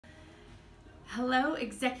Hello,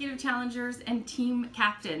 executive challengers and team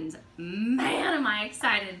captains. Man, am I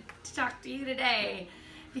excited to talk to you today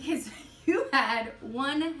because you had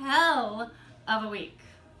one hell of a week.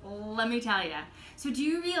 Let me tell you. So do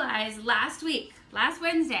you realize last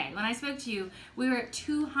Wednesday, when I spoke to you, we were at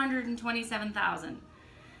 227,000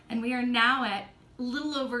 and we are now at a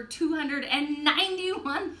little over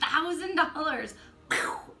 $291,000.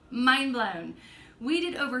 Mind blown. We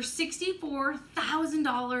did over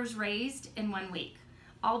 $64,000 raised in 1 week,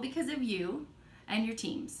 all because of you and your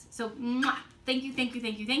teams. So thank you, thank you,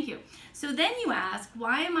 thank you, thank you. So then you ask,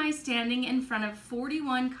 why am I standing in front of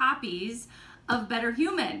 41 copies of Better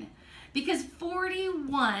Human? Because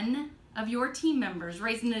 41 of your team members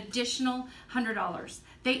raised an additional $100.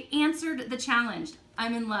 They answered the challenge.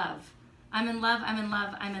 I'm in love. I'm in love, I'm in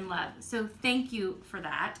love, I'm in love. So thank you for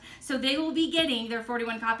that. So they will be getting their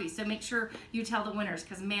 41 copies. So make sure you tell the winners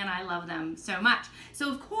because man, I love them so much. So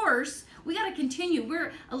of course, we got to continue.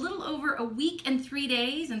 We're a little over a week and 3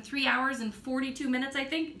 days and 3 hours and 42 minutes, I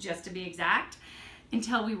think, just to be exact,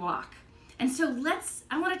 until we walk. And so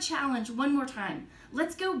I want to challenge one more time.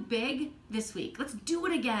 Let's go big this week. Let's do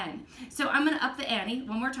it again. So I'm going to up the ante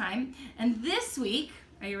one more time. And this week,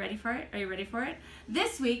 are you ready for it? Are you ready for it?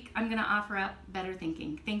 This week, I'm gonna offer up better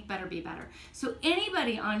thinking. Think better, be better. So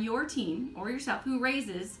anybody on your team or yourself who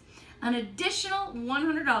raises an additional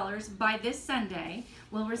 $100 by this Sunday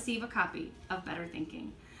will receive a copy of Better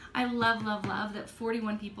Thinking. I love, love, love that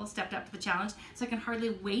 41 people stepped up to the challenge, so I can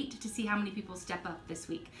hardly wait to see how many people step up this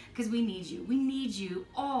week, because we need you. We need you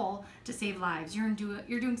all to save lives. You're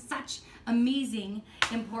doing such amazing,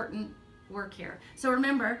 important work here. So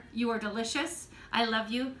remember, you are delicious. I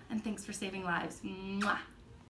love you, and thanks for saving lives. Mwah.